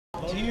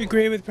Do you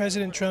agree with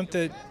President Trump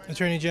that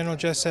Attorney General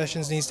Jeff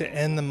Sessions needs to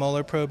end the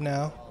Mueller probe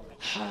now?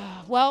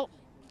 Well,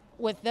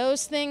 with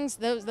those things,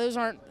 those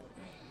aren't.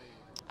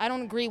 I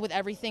don't agree with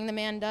everything the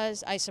man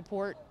does. I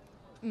support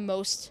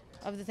most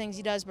of the things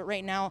he does, but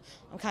right now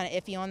I'm kind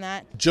of iffy on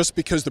that. Just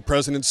because the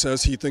president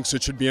says he thinks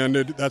it should be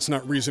ended, that's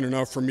not reason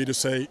enough for me to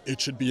say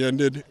it should be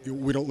ended.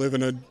 We don't live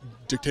in a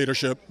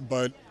dictatorship,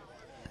 but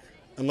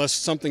unless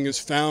something is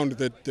found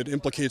that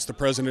implicates the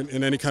president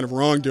in any kind of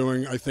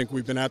wrongdoing, I think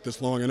we've been at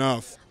this long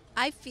enough.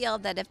 I feel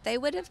that if they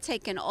would have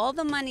taken all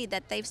the money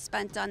that they've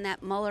spent on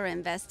that Mueller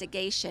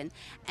investigation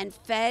and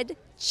fed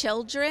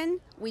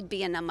children, we'd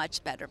be in a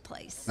much better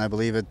place. I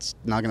believe it's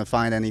not going to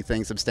find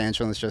anything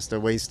substantial, and it's just a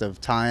waste of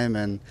time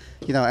and,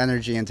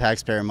 energy and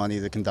taxpayer money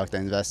to conduct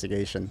an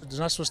investigation. There's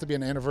not supposed to be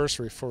an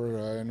anniversary for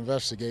an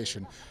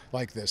investigation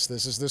like this.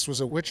 This was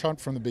a witch hunt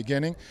from the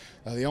beginning.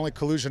 The only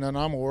collusion that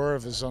I'm aware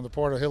of is on the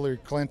part of Hillary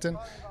Clinton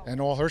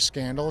and all her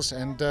scandals,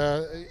 and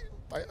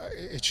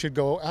it should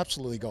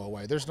absolutely go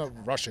away. There's no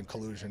Russian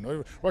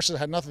collusion. Russia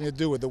had nothing to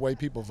do with the way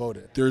people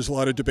voted. There's a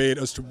lot of debate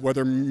as to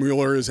whether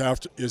Mueller is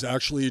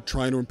actually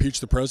trying to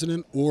impeach the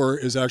president or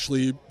is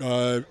actually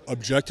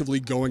objectively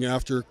going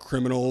after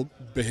criminal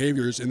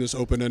behaviors in this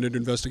open-ended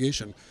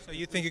investigation. So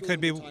you think it could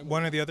be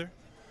one or the other?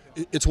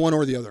 It's one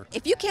or the other.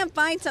 If you can't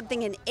find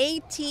something in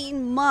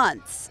 18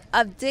 months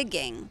of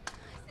digging,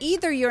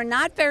 either you're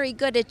not very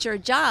good at your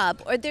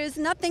job or there's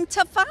nothing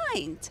to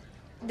find.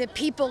 The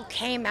people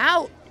came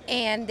out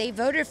and they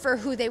voted for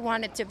who they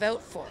wanted to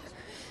vote for.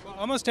 Well,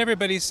 almost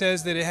everybody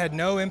says that it had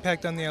no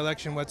impact on the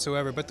election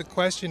whatsoever, but the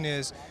question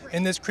is,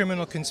 in this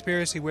criminal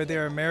conspiracy where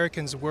there are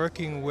Americans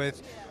working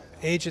with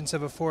agents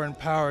of a foreign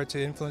power to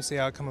influence the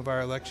outcome of our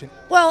election.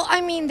 Well,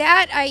 I mean,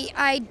 that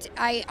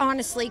I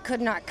honestly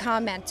could not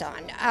comment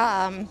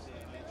on.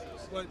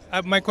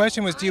 My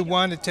question was, do you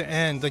want it to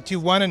end? Like, do you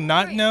want to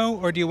not know,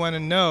 or do you want to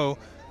know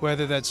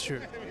whether that's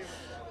true?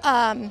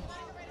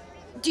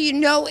 Do you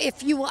know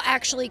if you will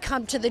actually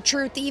come to the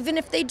truth, even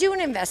if they do an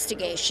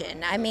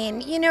investigation? I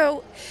mean,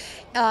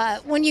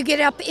 when you get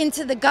up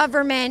into the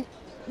government,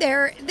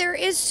 there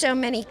is so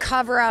many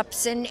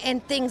cover-ups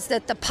and things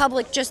that the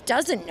public just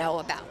doesn't know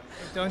about.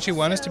 Don't you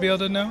want us to be able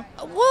to know?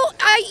 Well,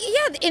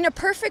 yeah, in a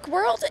perfect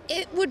world,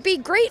 it would be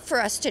great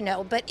for us to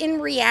know. But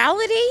in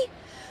reality,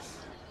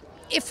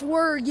 if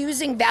we're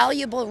using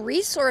valuable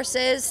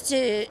resources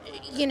to,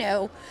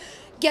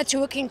 get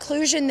to a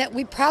conclusion that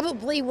we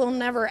probably will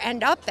never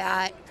end up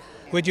at.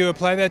 Would you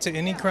apply that to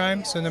any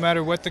crime? So no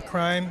matter what the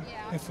crime,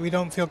 if we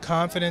don't feel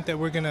confident that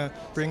we're going to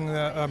bring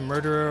a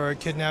murderer or a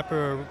kidnapper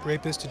or a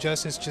rapist to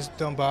justice, just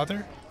don't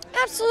bother?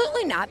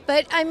 Absolutely not.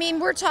 But, I mean,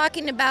 we're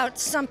talking about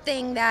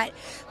something that,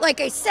 like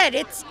I said,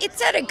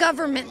 it's at a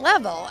government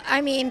level.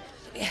 I mean,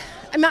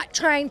 I'm not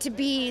trying to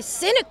be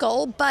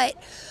cynical,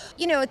 but,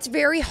 it's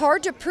very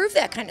hard to prove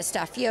that kind of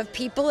stuff. You have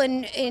people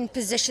in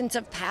positions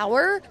of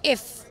power.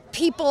 If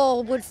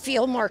people would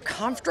feel more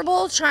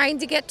comfortable trying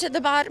to get to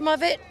the bottom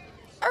of it,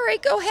 all right,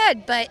 go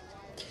ahead. But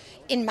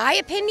in my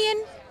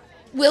opinion,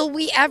 will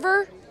we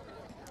ever?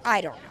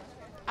 I don't know.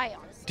 I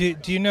honestly.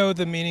 Do you know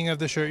the meaning of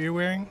the shirt you're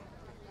wearing?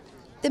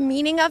 The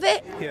meaning of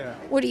it? Yeah.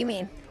 What do you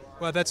mean?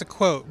 Well, that's a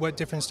quote. What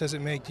difference does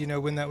it make? Do you know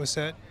when that was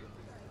said?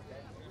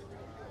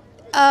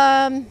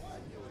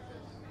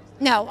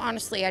 No,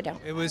 honestly, I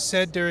don't. It was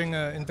said during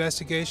an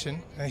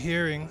investigation, a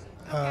hearing,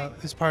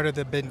 as part of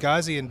the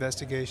Benghazi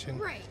investigation.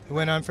 Right. It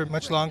went on for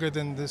much longer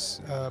than this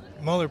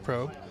Mueller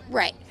probe.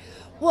 Right.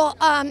 Well,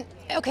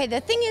 okay,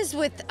 the thing is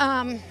with,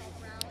 and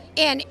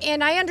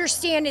I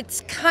understand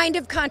it's kind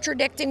of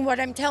contradicting what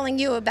I'm telling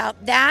you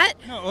about that.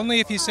 No,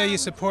 only if you say you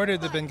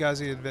supported the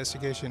Benghazi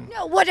investigation.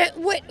 No, what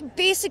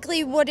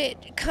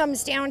it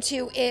comes down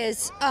to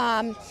is,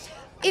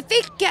 if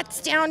it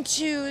gets down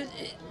to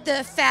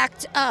the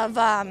fact of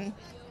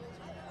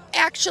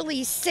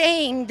actually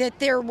saying that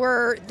there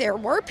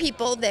were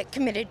people that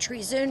committed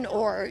treason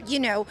or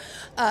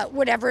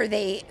whatever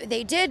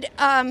they did,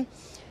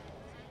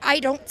 I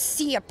don't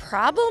see a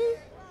problem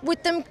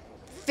with them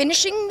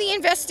finishing the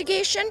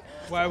investigation.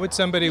 Why would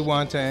somebody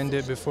want to end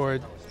it before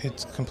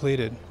it's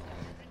completed?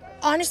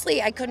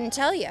 Honestly, I couldn't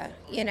tell you.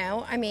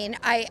 I mean,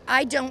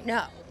 I don't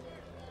know.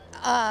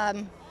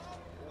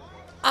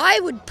 I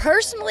would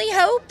personally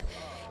hope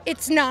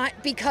it's not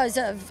because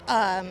of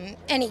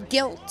any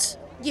guilt,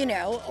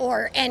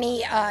 or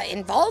any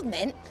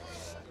involvement.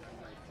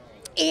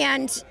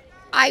 And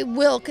I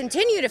will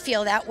continue to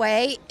feel that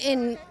way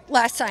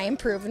unless I am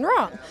proven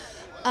wrong.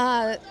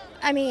 I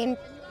mean,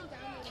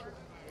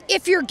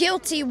 if you're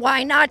guilty,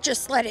 why not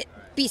just let it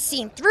be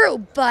seen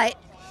through? But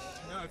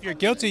no, if you're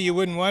guilty, you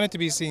wouldn't want it to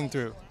be seen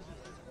through.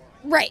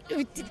 Right.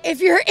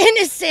 If you're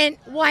innocent,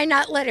 why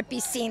not let it be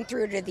seen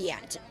through to the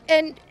end?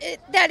 And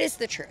that is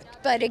the truth.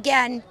 But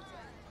again,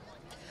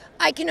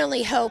 I can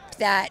only hope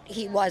that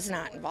he was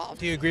not involved.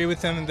 Do you agree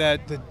with them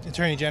that the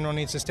Attorney General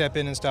needs to step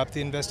in and stop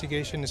the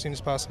investigation as soon as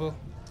possible?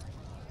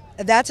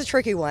 That's a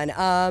tricky one.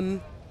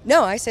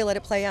 No, I say let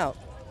it play out.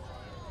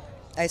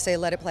 I say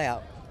let it play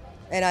out.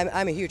 And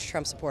I'm a huge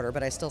Trump supporter,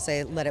 but I still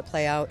say let it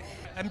play out.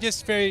 I'm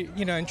just very,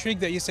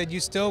 intrigued that you said you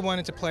still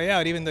wanted to play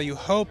out, even though you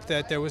hoped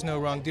that there was no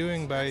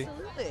wrongdoing by.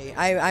 Absolutely.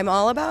 I'm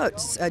all about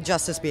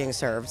justice being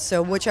served.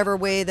 So whichever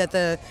way that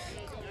the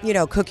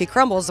cookie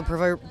crumbles,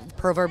 the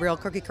proverbial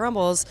cookie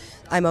crumbles,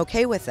 I'm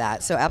okay with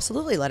that. So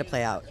absolutely let it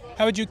play out.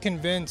 How would you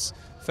convince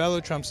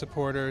fellow Trump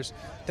supporters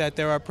that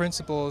there are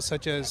principles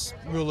such as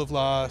rule of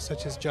law,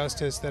 such as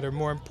justice, that are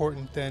more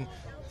important than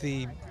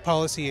the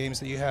policy aims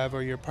that you have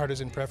or your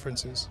partisan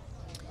preferences?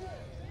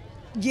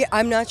 Yeah,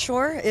 I'm not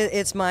sure.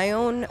 It's my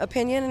own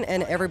opinion,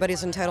 and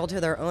everybody's entitled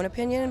to their own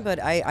opinion,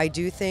 but I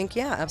do think,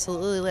 yeah,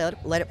 absolutely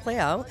let it play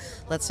out.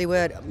 Let's see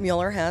what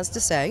Mueller has to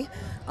say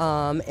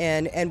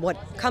and what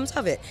comes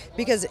of it.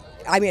 Because,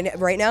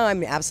 right now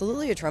I'm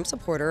absolutely a Trump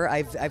supporter.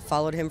 I've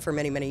followed him for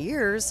many, many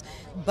years,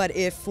 but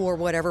if for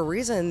whatever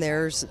reason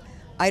there's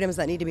items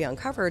that need to be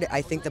uncovered,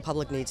 I think the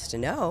public needs to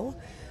know.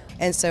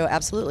 And so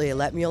absolutely,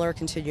 let Mueller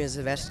continue his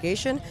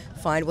investigation,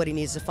 find what he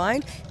needs to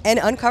find, and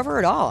uncover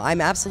it all.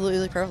 I'm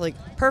absolutely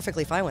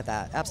perfectly fine with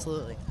that,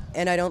 absolutely.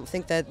 And I don't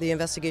think that the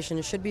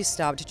investigation should be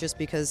stopped just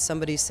because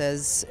somebody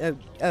says,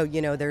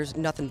 there's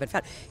nothing been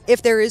found.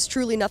 If there is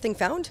truly nothing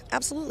found,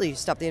 absolutely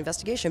stop the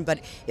investigation. But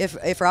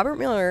if Robert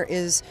Mueller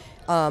is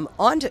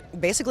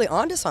basically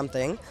onto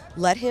something,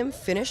 let him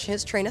finish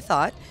his train of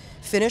thought,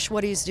 finish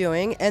what he's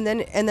doing, and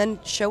then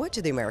show it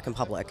to the American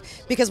public.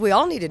 Because we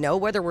all need to know,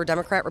 whether we're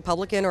Democrat,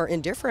 Republican, or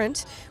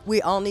indifferent,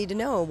 we all need to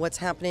know what's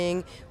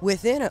happening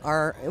within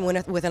our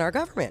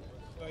government.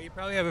 Well, you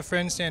probably have a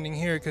friend standing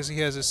here because he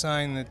has a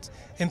sign that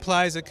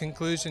implies a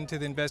conclusion to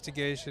the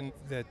investigation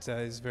that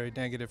is very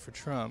negative for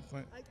Trump. You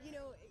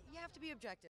have to be objective.